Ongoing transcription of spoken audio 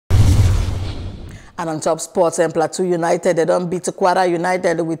And on top sports, and Plateau United, they don't beat Kwara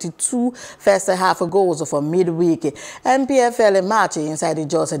United with 2 first-half goals for midweek NPFL match inside the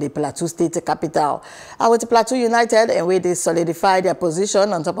Jos the Plateau state capital. And with Plateau United, and where they solidify their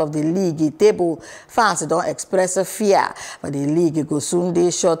position on top of the league table, fans don't express a fear, but the league go soon be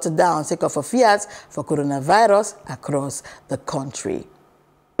shut down sake of fears for coronavirus across the country.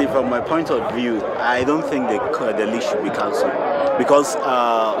 From my point of view, I don't think the league should be cancelled because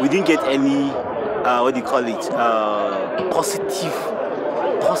we didn't get any positive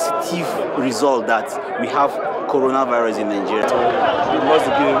result that we have coronavirus in Nigeria. We lost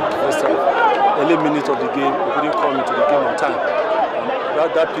the game first half. Early minutes of the game, we couldn't come into the game on time. And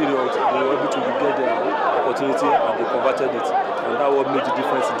that period, we were able to get the opportunity and they converted it. And that what made the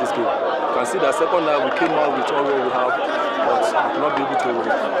difference in this game. You can see that second half we came out with all what we have, but we could not be able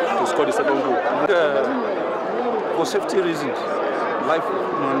to score the second goal. For safety reasons, life is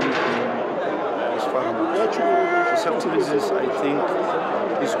far. For safety reasons, I think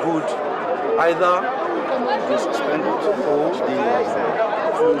it's good. Either they suspend it or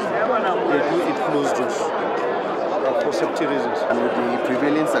they do it closed doors. For safety reasons. And with the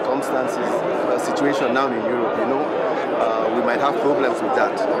prevailing circumstances, situation now in Europe, we might have problems with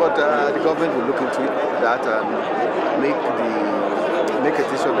that. But the government will look into that and make a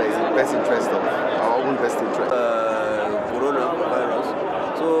decision that is in the best interest of our own best interest. Coronavirus.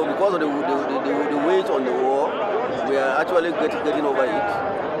 So because of the weight on the war, we are actually getting over it.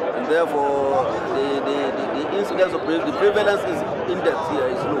 And therefore, the incidence of the prevalence index here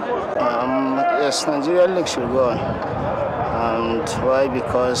is low. Yes, Nigerian league should go on. And why?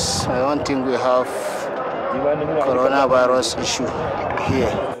 Because I don't think we have coronavirus issue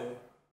here.